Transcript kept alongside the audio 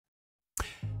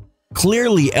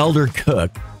Clearly, Elder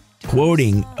Cook,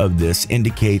 quoting of this,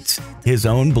 indicates his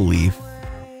own belief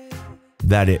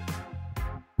that it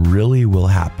really will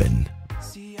happen.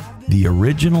 The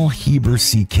original Heber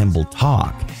C. Kimball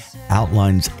talk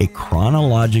outlines a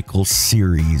chronological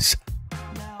series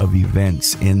of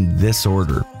events in this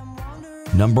order.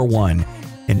 Number 1,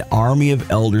 an army of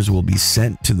elders will be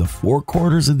sent to the four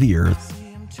quarters of the earth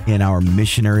in our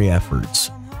missionary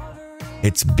efforts.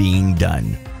 It's being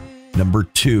done. Number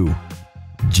 2,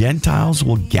 Gentiles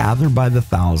will gather by the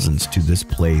thousands to this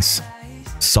place,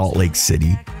 Salt Lake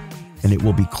City, and it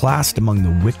will be classed among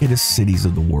the wickedest cities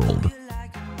of the world.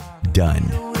 Done.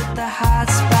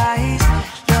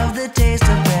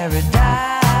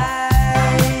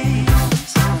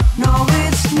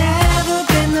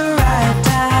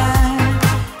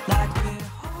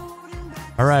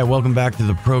 All right, welcome back to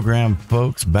the program,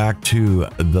 folks. Back to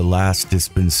the Last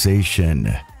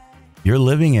Dispensation. You're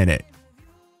living in it.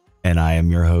 And I am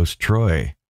your host,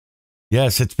 Troy.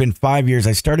 Yes, it's been 5 years.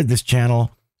 I started this channel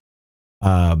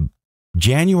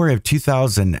January of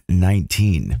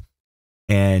 2019.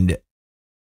 And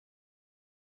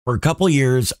for a couple of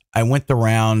years, I went the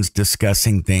rounds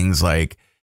discussing things like,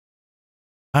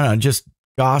 I don't know, just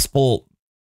gospel,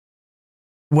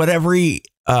 what every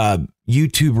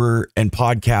YouTuber and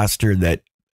podcaster that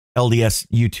LDS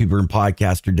YouTuber and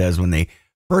podcaster does when they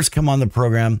first come on the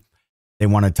program. They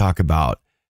want to talk about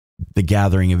the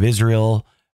gathering of Israel,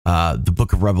 the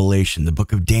book of Revelation, the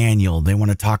book of Daniel. They want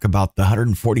to talk about the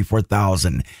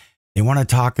 144,000. They want to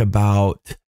talk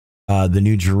about the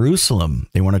New Jerusalem.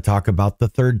 They want to talk about the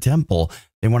third temple.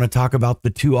 They want to talk about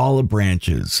the 2 olive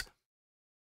branches.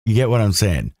 You get what I'm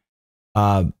saying?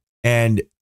 And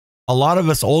a lot of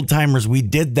us old timers, we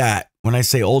did that. When I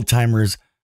say old timers,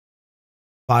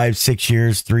 5, 6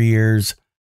 years, 3 years,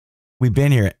 we've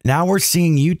been here. Now we're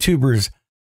seeing YouTubers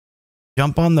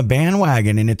jump on the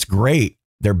bandwagon, and it's great.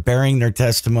 They're bearing their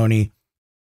testimony,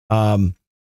 and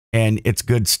it's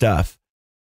good stuff.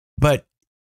 But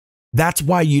that's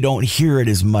why you don't hear it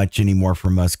as much anymore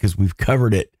from us, because we've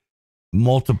covered it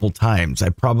multiple times. I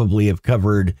probably have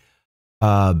covered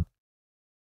a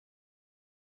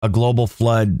global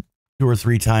flood 2 or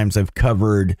 3 times. I've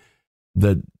covered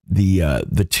the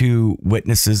 2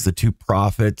 witnesses, the 2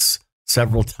 prophets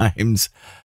several times,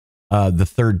 the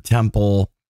third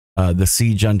temple, the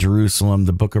siege on Jerusalem,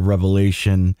 the book of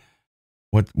Revelation.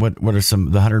 What are some,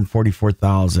 the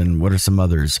 144,000? What are some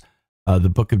others? The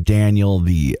book of Daniel,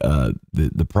 the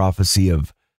prophecy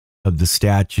of the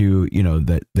statue,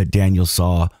 that Daniel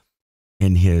saw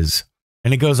in his,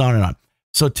 and it goes on and on.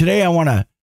 So today I want to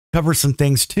cover some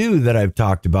things too that I've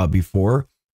talked about before.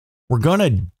 We're going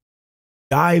to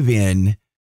dive in,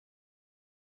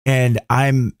 and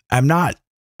I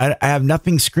have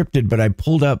nothing scripted, but I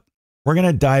pulled up. We're going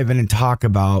to dive in and talk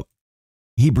about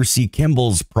Heber C.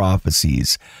 Kimball's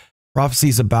prophecies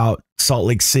about Salt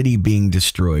Lake City being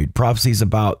destroyed, prophecies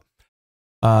about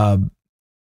the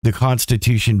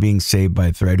Constitution being saved by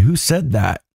a thread. Who said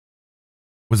that?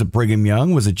 Was it Brigham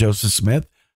Young? Was it Joseph Smith?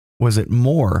 Was it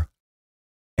Moore?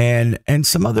 And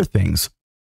some other things.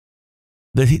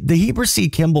 The Heber C.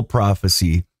 Kimball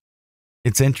prophecy,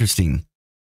 it's interesting.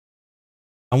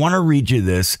 I want to read you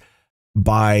this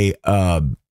by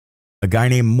a guy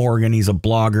named Morgan. He's a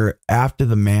blogger, after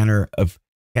the manner of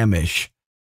Hemish.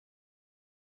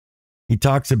 He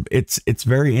talks, it's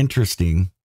very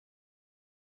interesting.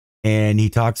 And he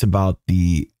talks about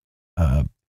the,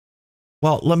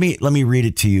 well, let me read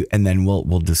it to you, and then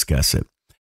we'll discuss it.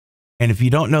 And if you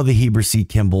don't know the Heber C.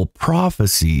 Kimball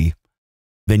prophecy,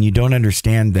 then you don't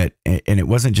understand that, and it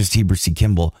wasn't just Heber C.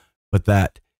 Kimball, but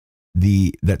that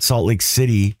Salt Lake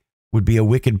City would be a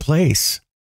wicked place.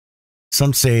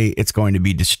 Some say it's going to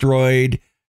be destroyed.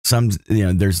 Some,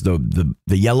 there's the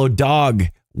yellow dog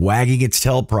wagging its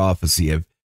tail prophecy. I've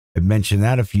mentioned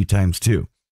that a few times too.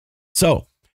 So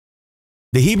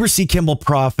the Heber C. Kimball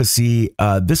prophecy,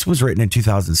 this was written in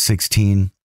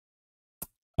 2016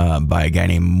 by a guy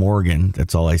named Morgan.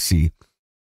 That's all I see.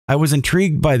 I was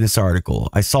intrigued by this article.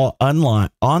 I saw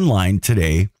online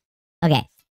today. Okay,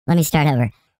 let me start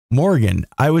over. Morgan,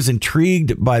 I was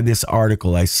intrigued by this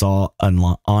article I saw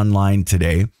online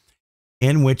today,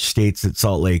 in which states that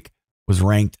Salt Lake was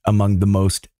ranked among the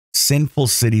most sinful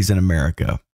cities in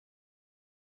America.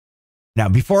 Now,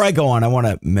 before I go on, I want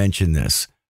to mention this.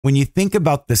 When you think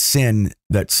about the sin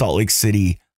that Salt Lake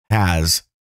City has,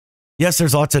 yes,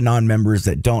 there's lots of non-members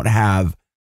that don't have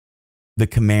the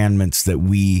commandments that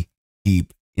we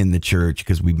keep in the church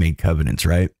because we've made covenants,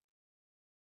 right?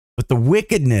 But the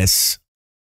wickedness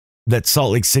that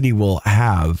Salt Lake City will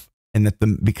have, and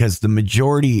that because the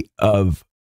majority of,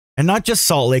 and not just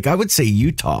Salt Lake, I would say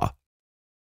Utah,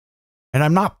 And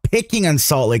I'm not picking on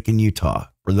Salt Lake in Utah.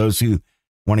 For those who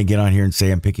want to get on here and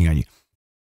say I'm picking on you,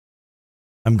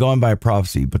 I'm going by a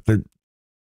prophecy. But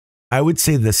I would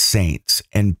say the saints,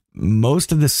 and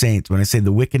most of the saints, when I say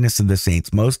the wickedness of the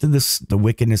saints, most of the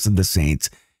wickedness of the saints,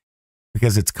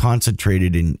 because it's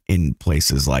concentrated in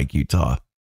places like Utah.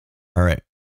 All right.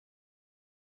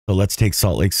 So let's take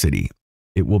Salt Lake City.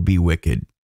 It will be wicked.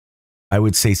 I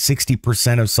would say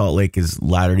 60% of Salt Lake is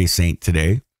Latter-day Saint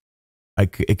today.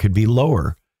 It could be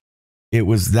lower. It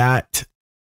was that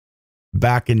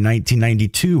back in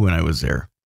 1992 when I was there.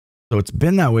 So it's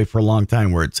been that way for a long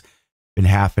time, where it's been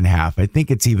half and half. I think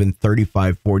it's even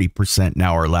 35-40%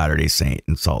 now are Latter-day Saint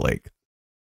in Salt Lake.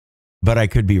 But I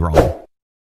could be wrong.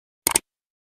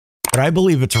 But I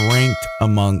believe it's ranked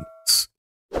amongst,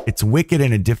 it's wicked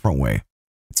in a different way.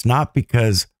 It's not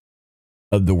because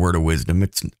of the word of wisdom.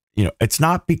 It's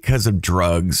not because of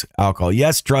drugs, alcohol.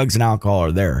 Yes, drugs and alcohol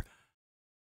are there.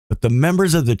 But the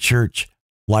members of the church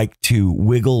like to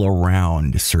wiggle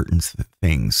around certain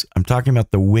things. I'm talking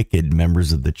about the wicked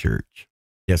members of the church.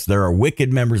 Yes, there are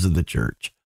wicked members of the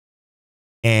church.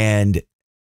 And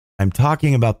I'm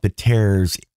talking about the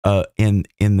tares in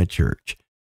the church.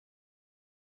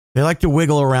 They like to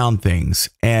wiggle around things,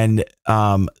 and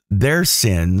their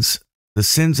sins, the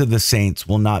sins of the saints,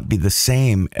 will not be the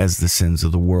same as the sins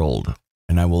of the world.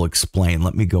 And I will explain.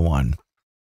 Let me go on.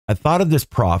 I thought of this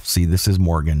prophecy. This is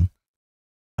Morgan.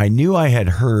 I knew I had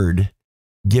heard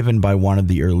given by one of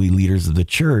the early leaders of the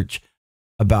church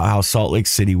about how Salt Lake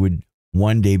City would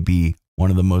one day be one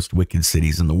of the most wicked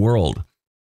cities in the world.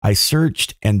 I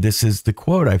searched, and this is the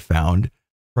quote I found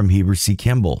from Heber C.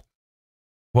 Kimball.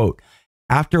 Quote,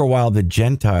 "After a while, the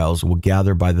Gentiles will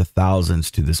gather by the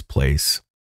thousands to this place,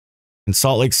 and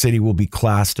Salt Lake City will be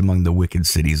classed among the wicked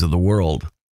cities of the world."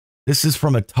 This is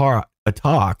from a talk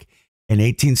in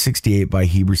 1868 by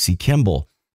Heber C. Kimball,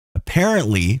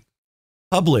 apparently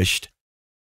published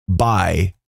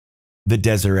by the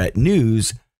Deseret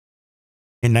News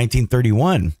in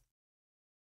 1931.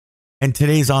 And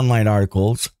today's online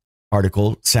article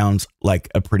sounds like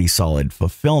a pretty solid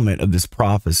fulfillment of this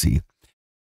prophecy.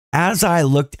 As I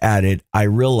looked at it, I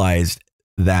realized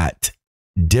that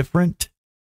different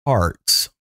parts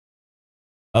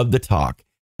of the talk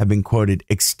have been quoted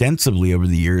extensively over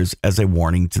the years as a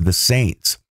warning to the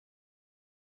saints.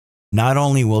 Not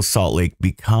only will Salt Lake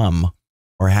become,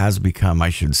 or has become, I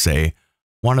should say,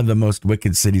 one of the most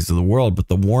wicked cities of the world, but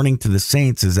the warning to the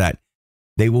saints is that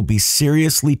they will be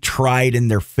seriously tried in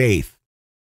their faith.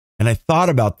 And I thought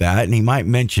about that, and he might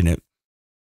mention it.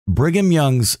 Brigham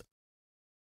Young's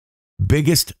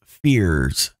biggest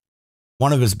fears,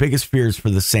 one of his biggest fears for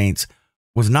the saints,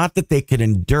 was not that they could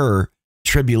endure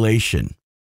tribulation,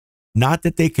 not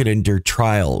that they could endure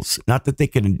trials, not that they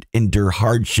could endure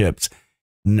hardships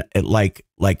like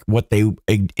what they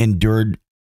endured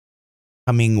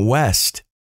coming west.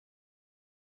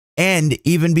 And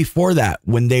even before that,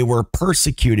 when they were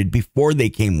persecuted before they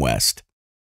came west,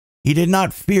 he did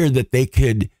not fear that they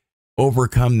could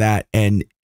overcome that and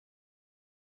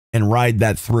ride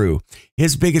that through.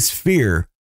 His biggest fear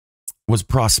was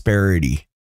prosperity.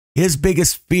 His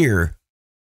biggest fear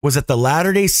was that the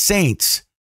Latter-day Saints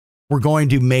were going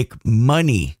to make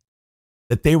money,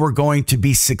 that they were going to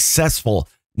be successful,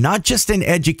 not just in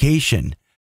education,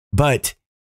 but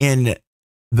in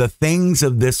the things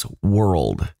of this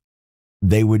world.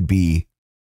 They would be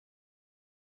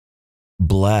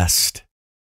blessed.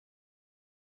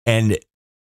 And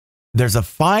there's a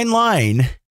fine line,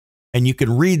 and you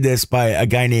can read this by a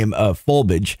guy named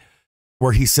Fulbage,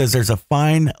 where he says there's a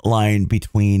fine line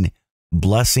between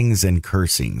blessings and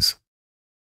cursings.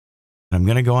 I'm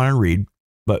going to go on and read,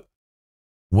 but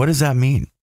what does that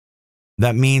mean?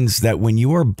 That means that when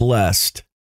you are blessed,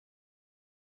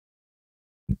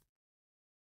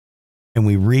 and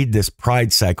we read this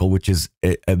pride cycle, which is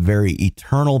a very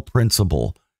eternal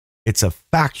principle, it's a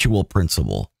factual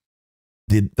principle.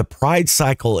 The pride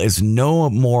cycle is no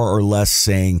more or less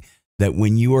saying that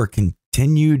when you are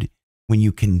continued, when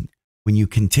you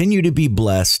continue to be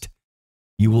blessed,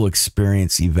 you will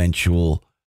experience eventual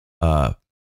no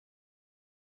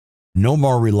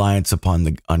more reliance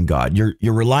on God.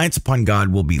 Your reliance upon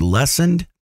God will be lessened.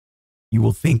 You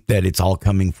will think that it's all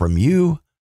coming from you,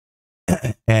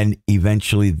 and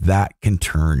eventually that can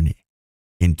turn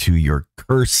into your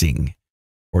cursing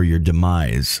or your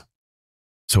demise.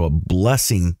 So a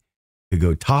blessing could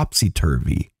go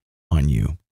topsy-turvy on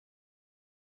you.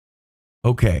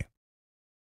 Okay.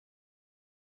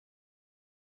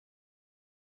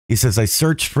 He says, I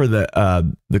searched for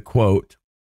the quote,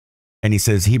 and he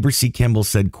says, Heber C. Kimball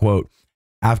said, quote,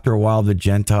 after a while, the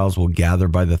Gentiles will gather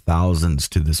by the thousands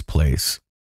to this place.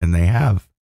 And they have.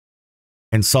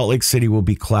 And Salt Lake City will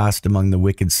be classed among the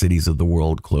wicked cities of the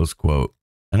world, close quote.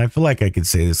 And I feel like I could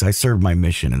say this. I served my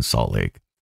mission in Salt Lake.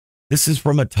 This is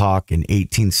from a talk in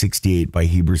 1868 by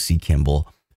Heber C. Kimball,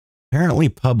 apparently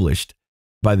published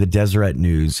by the Deseret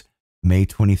News, May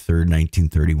 23rd,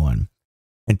 1931.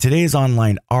 And today's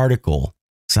online article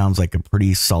sounds like a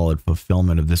pretty solid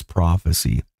fulfillment of this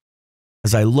prophecy.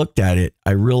 As I looked at it,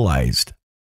 I realized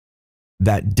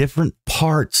that different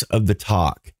parts of the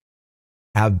talk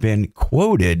have been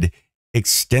quoted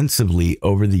extensively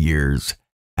over the years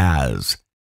as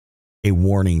a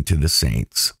warning to the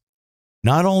saints.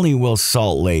 Not only will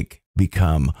Salt Lake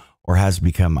become, or has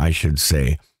become, I should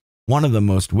say, one of the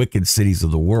most wicked cities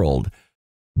of the world,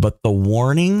 but the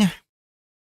warning,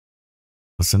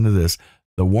 listen to this,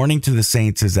 the warning to the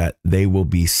saints is that they will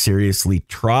be seriously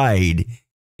tried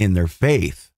in their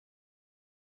faith.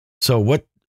 So what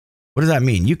does that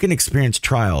mean? You can experience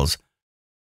trials,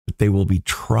 but they will be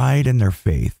tried in their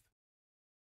faith.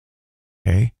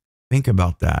 Okay? Think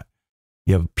about that.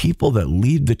 You have people that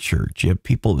leave the church. You have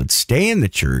people that stay in the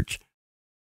church.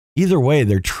 Either way,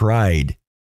 they're tried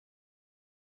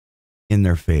in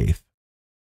their faith.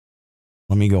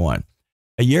 Let me go on.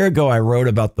 A year ago, I wrote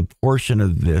about the portion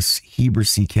of this Heber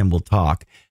C. Kimball talk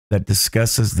that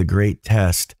discusses the great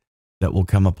test that will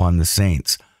come upon the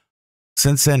saints.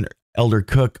 Since then, Elder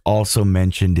Cook also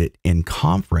mentioned it in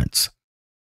conference.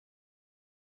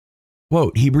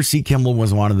 Quote, Heber C. Kimball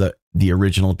was one of the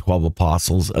original 12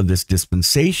 apostles of this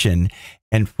dispensation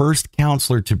and first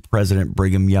counselor to President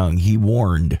Brigham Young. He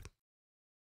warned,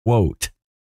 quote,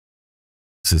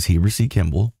 this is Heber C.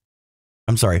 Kimball.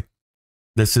 I'm sorry.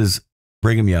 This is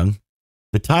Brigham Young.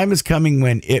 The time is coming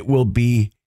when it will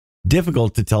be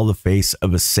difficult to tell the face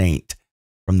of a saint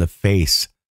from the face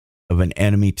of an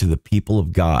enemy to the people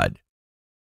of God.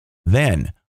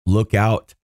 Then look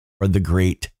out for the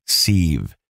great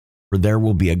sieve, for there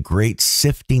will be a great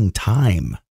sifting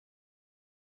time,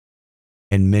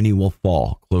 and many will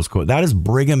fall. Close quote. That is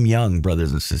Brigham Young,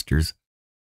 brothers and sisters.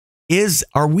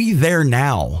 Are we there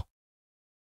now?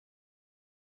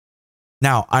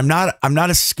 Now, I'm not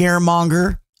a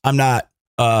scaremonger. I'm not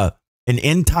an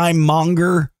end time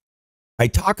monger. I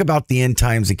talk about the end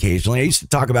times occasionally. I used to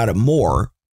talk about it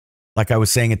more, like I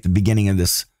was saying at the beginning of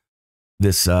this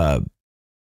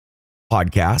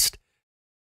podcast.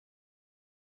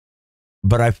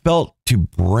 But I felt to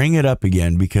bring it up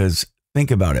again because think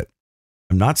about it.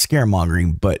 I'm not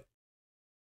scaremongering, but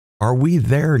are we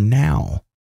there now?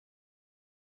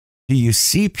 Do you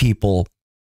see people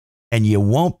and you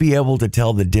won't be able to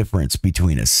tell the difference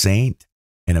between a saint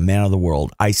and a man of the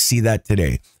world? I see that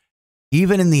today.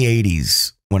 Even in the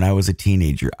 80s, when I was a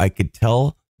teenager, I could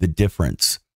tell the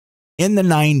difference. In the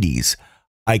 90s,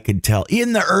 I could tell.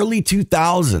 In the early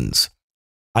 2000s,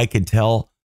 I could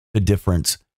tell the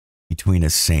difference between a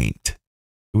saint.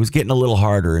 It was getting a little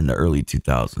harder in the early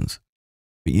 2000s,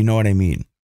 but you know what I mean.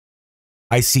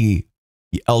 I see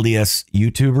the LDS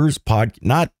YouTubers,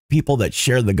 not people that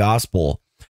share the gospel.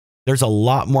 There's a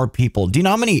lot more people. Do you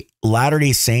know how many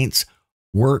Latter-day Saints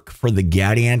work for the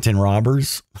Gadianton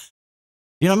robbers? Do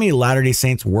you know how many Latter-day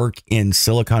Saints work in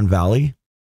Silicon Valley?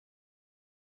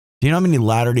 Do you know how many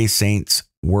Latter-day Saints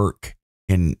work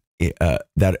in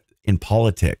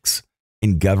politics,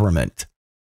 in government?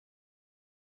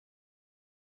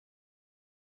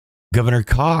 Governor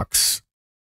Cox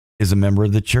is a member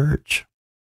of the church.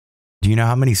 Do you know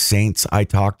how many saints I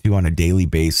talk to on a daily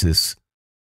basis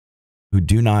who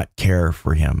do not care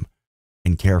for him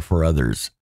and care for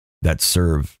others that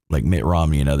serve, like Mitt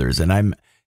Romney and others? And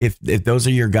if those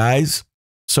are your guys,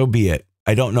 so be it.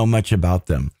 I don't know much about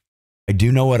them. I do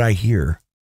know what I hear.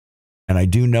 And I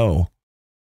do know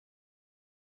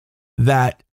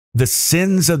that the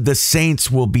sins of the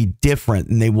saints will be different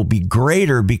and they will be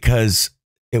greater because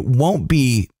it won't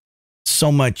be so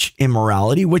much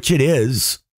immorality, which it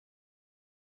is,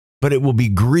 but it will be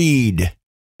greed.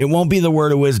 It won't be the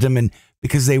word of wisdom, and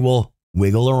because they will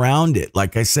wiggle around it.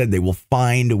 Like I said, they will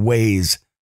find ways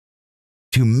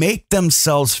to make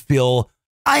themselves feel,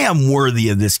 I am worthy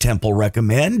of this temple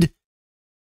recommend.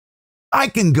 I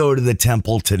can go to the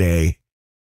temple today.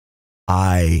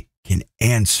 I can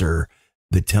answer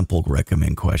the temple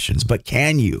recommend questions, but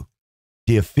can you?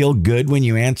 Do you feel good when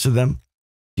you answer them?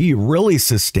 Do you really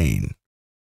sustain?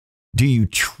 Do you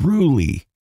truly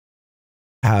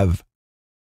have?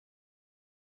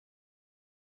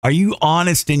 Are you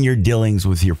honest in your dealings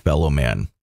with your fellow man?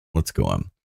 Let's go on.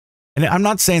 And I'm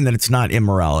not saying that it's not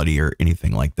immorality or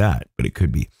anything like that, but it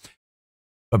could be.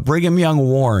 But Brigham Young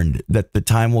warned that the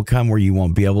time will come where you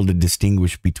won't be able to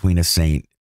distinguish between a saint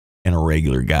and a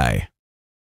regular guy.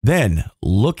 Then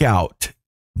look out.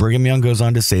 Brigham Young goes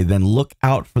on to say, then look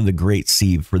out for the great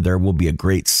sieve, for there will be a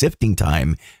great sifting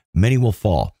time. Many will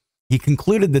fall. He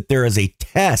concluded that there is a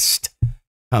test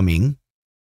coming.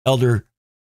 Elder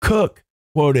Cook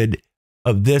quoted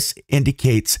of this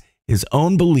indicates his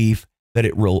own belief that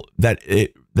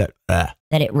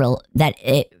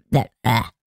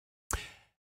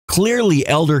Clearly,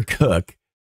 Elder Cook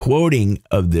quoting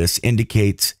of this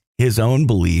indicates his own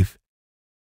belief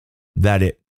that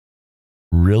it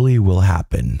really will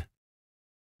happen.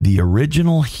 The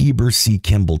original Heber C.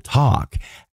 Kimball talk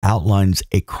outlines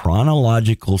a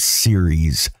chronological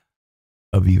series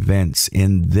of events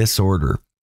in this order.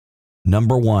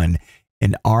 Number 1,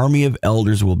 an army of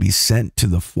elders will be sent to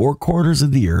the 4 quarters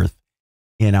of the earth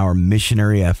in our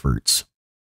missionary efforts.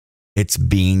 It's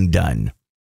being done.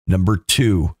 Number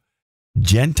 2,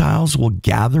 Gentiles will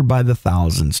gather by the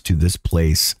thousands to this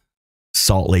place,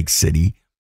 Salt Lake City,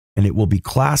 and it will be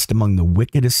classed among the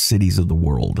wickedest cities of the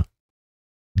world.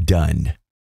 Done.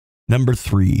 Number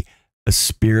 3, a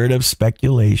spirit of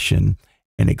speculation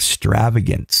and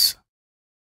extravagance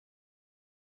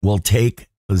will take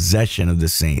possession of the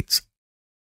saints.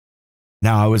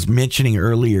 Now, I was mentioning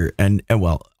earlier, and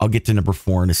well, I'll get to number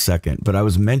 4 in a second, but I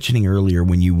was mentioning earlier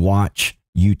when you watch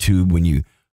YouTube,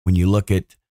 when you look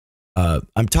at,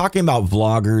 I'm talking about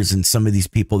vloggers and some of these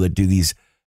people that do these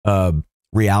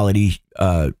reality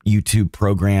YouTube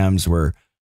programs where,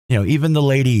 you know, even the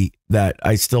lady that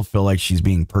I still feel like she's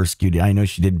being persecuted. I know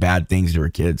she did bad things to her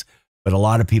kids, but a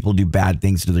lot of people do bad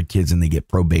things to their kids and they get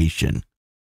probation.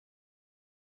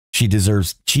 She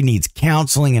needs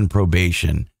counseling and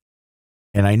probation.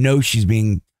 And I know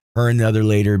her and the other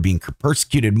lady are being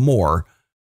persecuted more,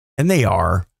 and they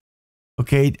are.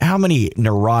 Okay, how many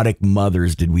neurotic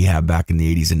mothers did we have back in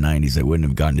the 80s and 90s that wouldn't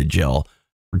have gone to jail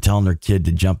for telling their kid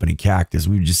to jump in a cactus?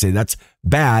 We would just say, that's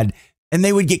bad. And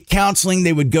they would get counseling.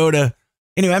 They would go to,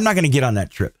 anyway, I'm not going to get on that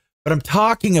trip. But I'm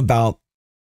talking about,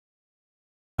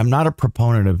 I'm not a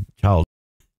proponent of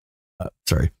I'm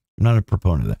not a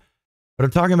proponent of that. But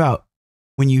I'm talking about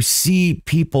when you see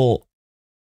people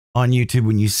on YouTube,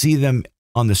 when you see them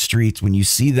on the streets, when you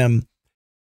see them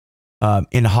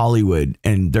in Hollywood,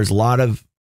 and there's a lot of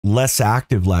less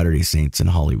active Latter-day Saints in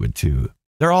Hollywood too.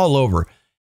 They're all over.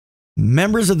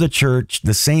 Members of the church,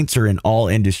 the saints are in all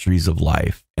industries of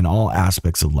life, in all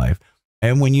aspects of life.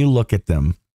 And when you look at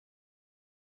them,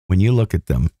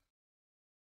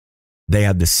 they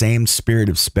have the same spirit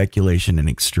of speculation and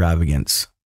extravagance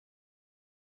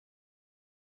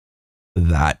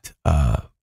that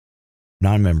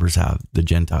non-members have, the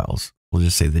Gentiles. We'll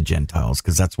just say the Gentiles,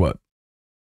 because that's what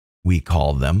we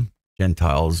call them.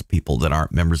 Gentiles, people that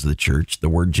aren't members of the church. The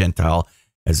word Gentile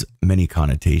has many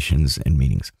connotations and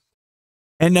meanings.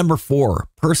 And number 4,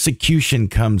 persecution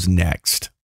comes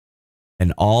next.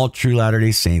 And all true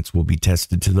Latter-day Saints will be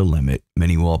tested to the limit.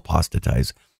 Many will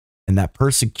apostatize. And that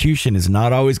persecution is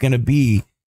not always going to be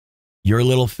your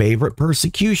little favorite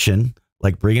persecution.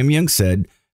 Like Brigham Young said,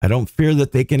 I don't fear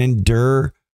that they can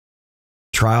endure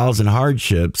trials and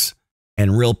hardships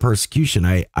and real persecution.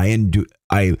 I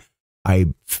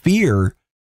fear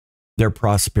their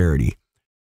prosperity.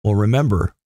 Well,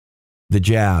 remember, the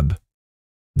jab,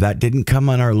 that didn't come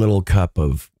on our little cup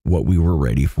of what we were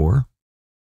ready for.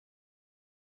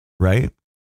 Right?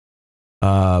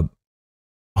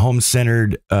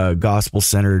 Home-centered,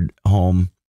 gospel-centered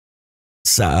home,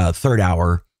 3rd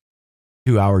hour,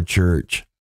 2-hour church.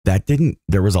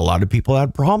 There was a lot of people that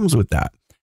had problems with that.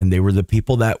 And they were the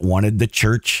people that wanted the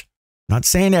church. I'm not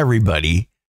saying everybody.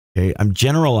 Okay, I'm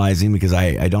generalizing because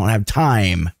I don't have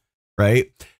time,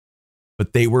 right?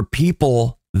 But they were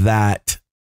people that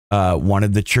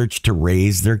wanted the church to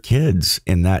raise their kids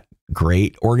in that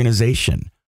great organization.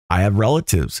 I have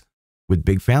relatives with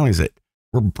big families that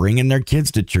were bringing their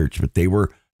kids to church, but they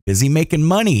were busy making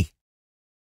money.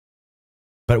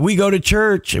 But we go to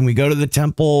church and we go to the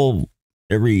temple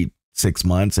every 6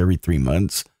 months, every 3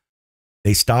 months.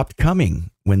 They stopped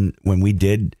coming when we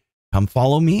did Come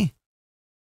Follow Me.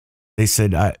 They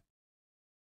said,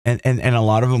 and a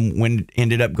lot of them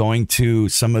ended up going to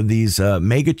some of these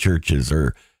mega churches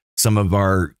or some of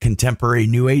our contemporary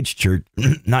New Age church,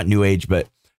 not New Age, but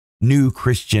new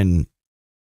Christian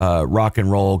rock and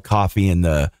roll coffee in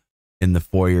the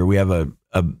foyer. We have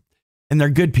and they're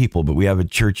good people, but we have a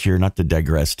church here, not to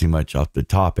digress too much off the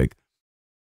topic,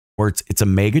 where it's a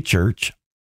mega church,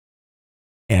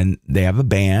 and they have a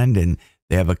band and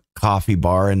they have a coffee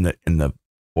bar in the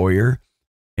foyer.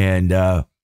 And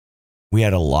we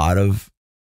had a lot of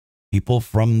people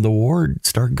from the ward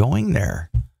start going there.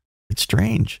 It's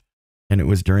strange. And it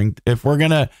was if we're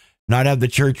going to not have the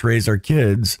church raise our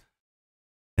kids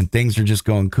and things are just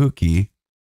going kooky,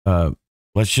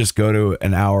 Let's just go to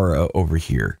an hour over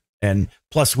here. And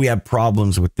plus we have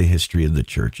problems with the history of the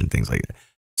church and things like that.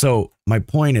 So my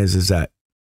point is that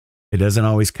it doesn't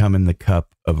always come in the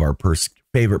cup of our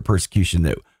favorite persecution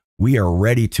that we are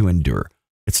ready to endure.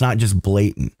 It's not just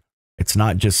blatant. It's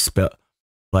not just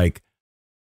like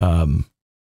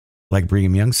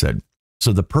Brigham Young said.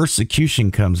 So the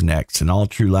persecution comes next, and all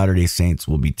true Latter-day Saints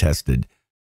will be tested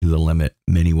to the limit.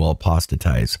 Many will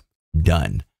apostatize.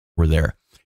 Done. We're there.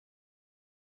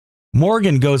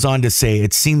 Morgan goes on to say,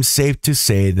 it seems safe to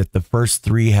say that the first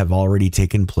three have already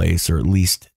taken place, or at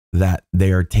least that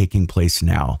they are taking place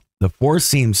now. The fourth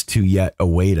seems to yet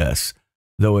await us,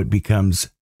 though it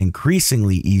becomes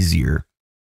increasingly easier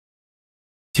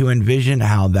to envision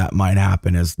how that might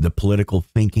happen as the political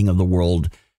thinking of the world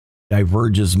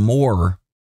diverges more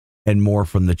and more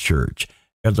from the church.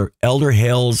 Elder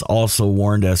Hales also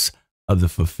warned us of the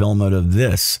fulfillment of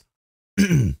this.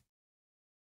 In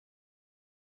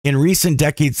recent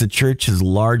decades, the church has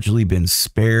largely been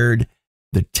spared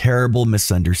the terrible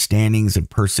misunderstandings and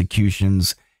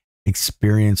persecutions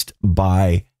experienced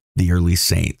by the early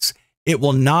saints. It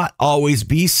will not always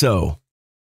be so.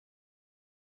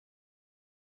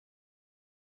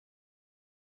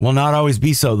 Will not always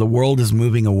be so. The world is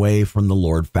moving away from the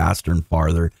Lord faster and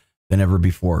farther than ever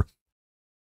before.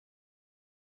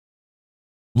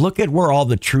 Look at where all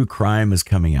the true crime is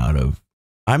coming out of.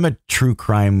 I'm a true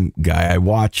crime guy. I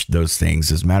watch those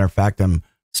things. As a matter of fact, I'm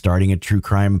starting a true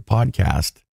crime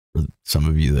podcast for some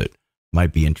of you that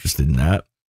might be interested in that.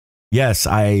 Yes,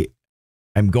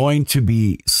 I'm going to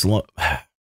be slow.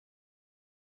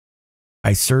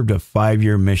 I served a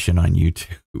 5-year mission on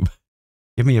YouTube.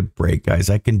 Give me a break, guys.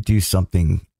 I can do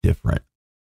something different.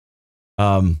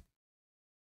 But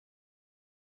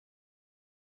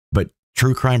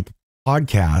true crime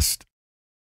podcast,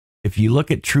 if you look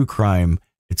at true crime,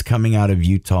 it's coming out of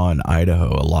Utah and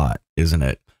Idaho a lot, isn't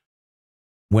it?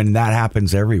 When that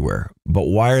happens everywhere. But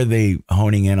why are they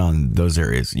honing in on those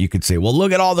areas? You could say, well,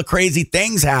 look at all the crazy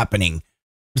things happening.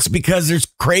 It's because there's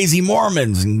crazy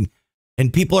Mormons and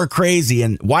people are crazy,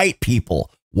 and white people,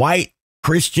 white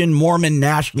Christian Mormon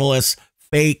nationalists,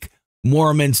 fake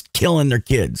Mormons killing their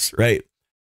kids, right?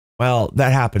 Well,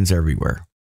 that happens everywhere.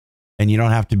 And you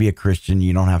don't have to be a Christian.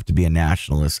 You don't have to be a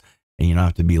nationalist, and you don't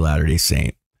have to be Latter-day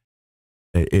Saint.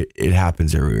 It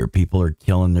happens everywhere. People are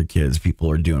killing their kids. People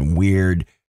are doing weird,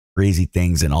 crazy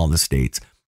things in all the states.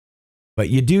 But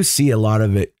you do see a lot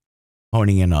of it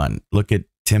honing in on. Look at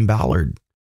Tim Ballard.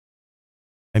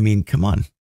 I mean, come on.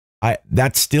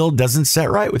 That still doesn't set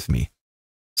right with me.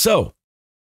 So,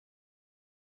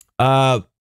 the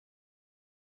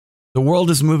world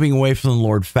is moving away from the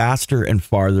Lord faster and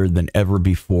farther than ever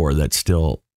before. That's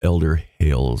still Elder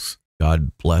Hales.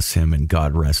 God bless him and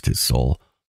God rest his soul.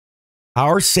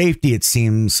 Our safety, it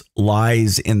seems,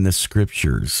 lies in the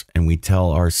scriptures, and we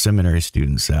tell our seminary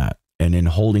students that, and in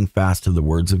holding fast to the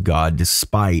words of God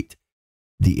despite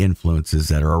the influences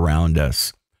that are around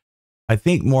us. I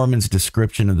think Mormon's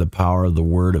description of the power of the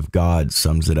word of God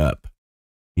sums it up.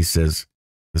 He says,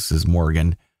 this is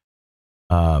Morgan,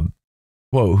 quote,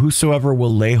 whosoever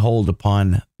will lay hold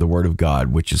upon the word of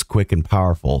God, which is quick and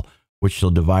powerful, which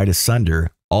shall divide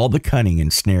asunder all the cunning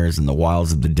and snares and the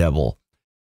wiles of the devil,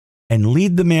 and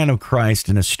lead the man of Christ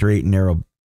in a straight and narrow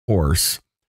course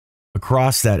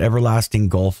across that everlasting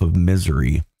gulf of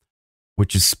misery,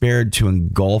 which is spared to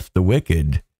engulf the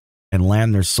wicked and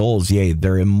land their souls, yea,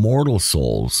 their immortal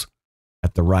souls,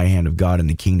 at the right hand of God in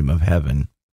the kingdom of heaven.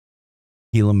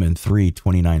 Helaman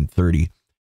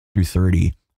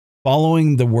 3:29-30.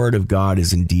 Following the word of God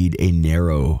is indeed a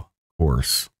narrow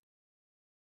course,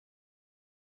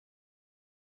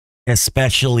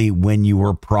 especially when you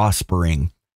are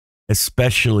prospering,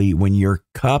 especially when your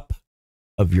cup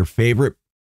of your favorite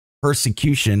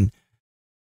persecution,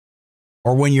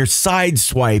 or when you're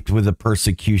sideswiped with a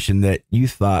persecution that you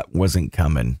thought wasn't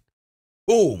coming.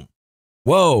 Boom.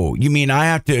 Whoa, you mean I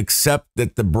have to accept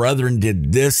that the brethren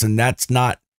did this and that's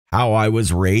not how I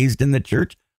was raised in the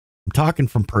church? I'm talking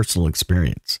from personal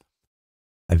experience.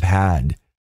 I've had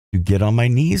to get on my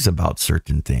knees about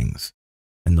certain things.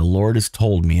 And the Lord has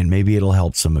told me, and maybe it'll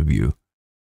help some of you,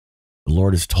 the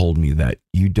Lord has told me that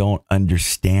you don't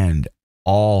understand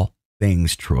all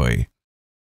things, Troy.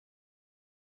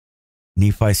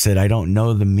 Nephi said, I don't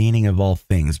know the meaning of all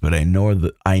things, but I know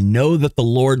that the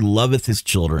Lord loveth his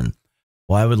children.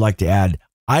 Well, I would like to add,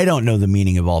 I don't know the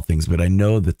meaning of all things, but I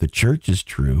know that the church is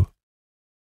true.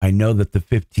 I know that the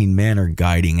 15 men are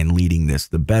guiding and leading this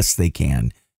the best they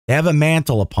can. They have a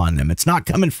mantle upon them. It's not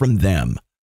coming from them.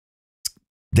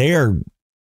 They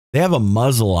have a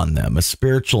muzzle on them, a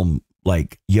spiritual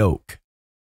yoke.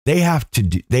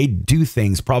 They do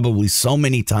things probably so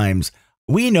many times.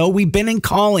 We know we've been in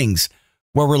callings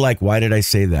where we're like, why did I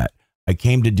say that? I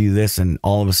came to do this, and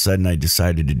all of a sudden I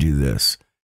decided to do this,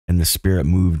 and the Spirit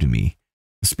moved me.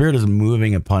 The Spirit is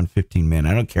moving upon 15 men.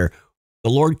 I don't care. The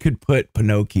Lord could put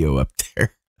Pinocchio up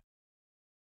there.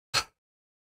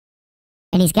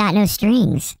 And he's got no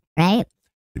strings, right?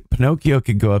 Pinocchio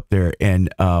could go up there,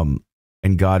 and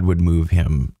God would move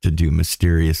him to do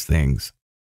mysterious things.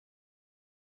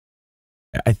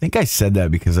 I think I said that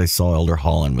because I saw Elder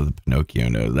Holland with a Pinocchio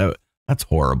nose. That's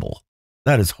horrible.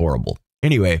 That is horrible.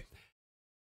 Anyway,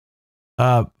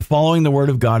 following the word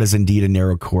of God is indeed a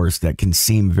narrow course that can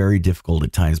seem very difficult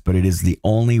at times, but it is the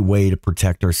only way to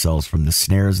protect ourselves from the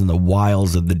snares and the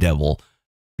wiles of the devil,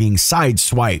 being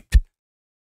sideswiped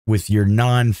with your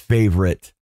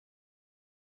non-favorite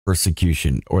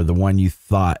persecution, or the one you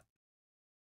thought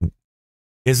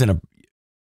isn't a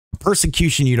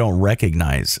persecution you don't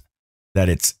recognize that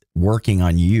it's working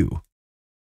on you.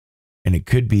 And it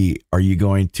could be, are you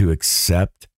going to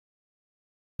accept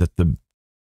that the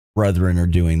brethren are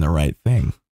doing the right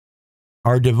thing?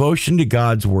 Our devotion to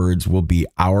God's words will be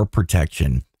our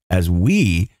protection as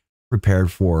we prepare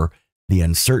for the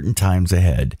uncertain times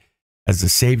ahead. As the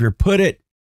Savior put it,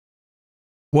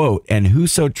 quote, and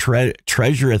whoso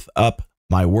treasureth up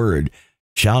my word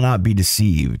shall not be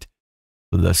deceived,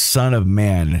 for the Son of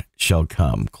Man shall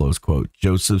come, close quote.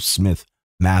 Joseph Smith,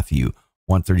 Matthew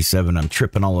 137. I'm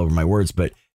tripping all over my words,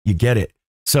 but you get it.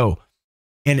 So,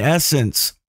 in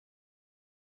essence,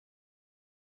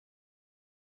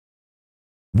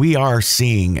 we are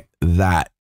seeing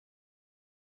that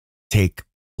take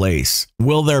place.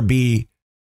 Will there be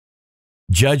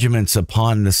judgments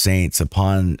upon the saints,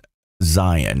 upon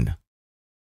Zion?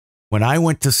 When I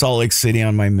went to Salt Lake City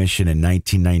on my mission in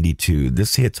 1992,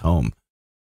 this hits home.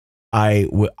 I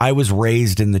was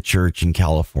raised in the church in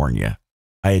California.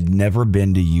 I had never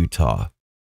been to Utah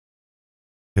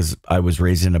because I was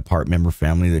raised in a part member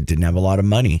family that didn't have a lot of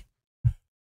money.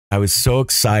 I was so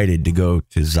excited to go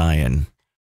to Zion.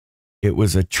 It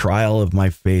was a trial of my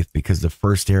faith because the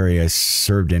first area I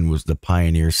served in was the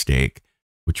Pioneer Stake,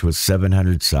 which was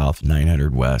 700 South,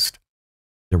 900 West.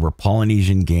 There were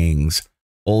Polynesian gangs,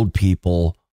 old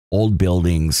people, old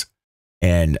buildings,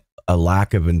 and a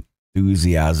lack of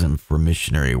enthusiasm for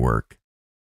missionary work.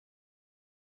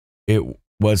 It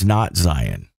was not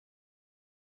Zion.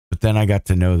 But then I got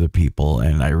to know the people,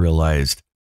 and I realized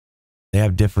they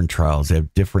have different trials. They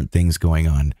have different things going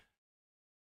on.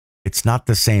 It's not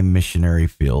the same missionary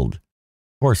field. Of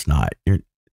course not.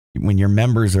 When your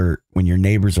neighbors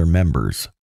are members.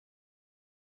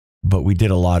 But we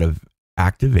did a lot of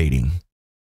activating,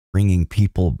 bringing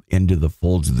people into the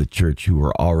folds of the church who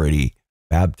were already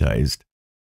baptized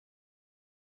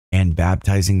and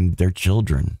baptizing their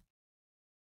children.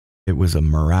 It was a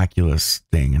miraculous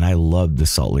thing, and I loved the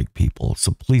Salt Lake people.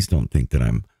 So please don't think that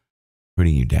I'm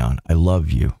putting you down. I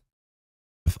love you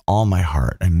with all my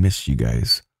heart. I miss you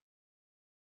guys.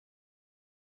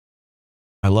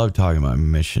 I love talking about my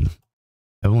mission.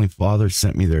 Heavenly Father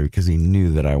sent me there because he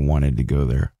knew that I wanted to go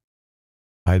there.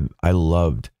 I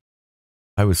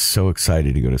was so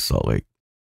excited to go to Salt Lake.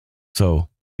 So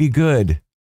be good.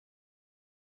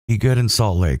 Be good in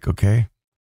Salt Lake, okay?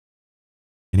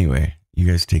 Anyway, you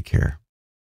guys take care.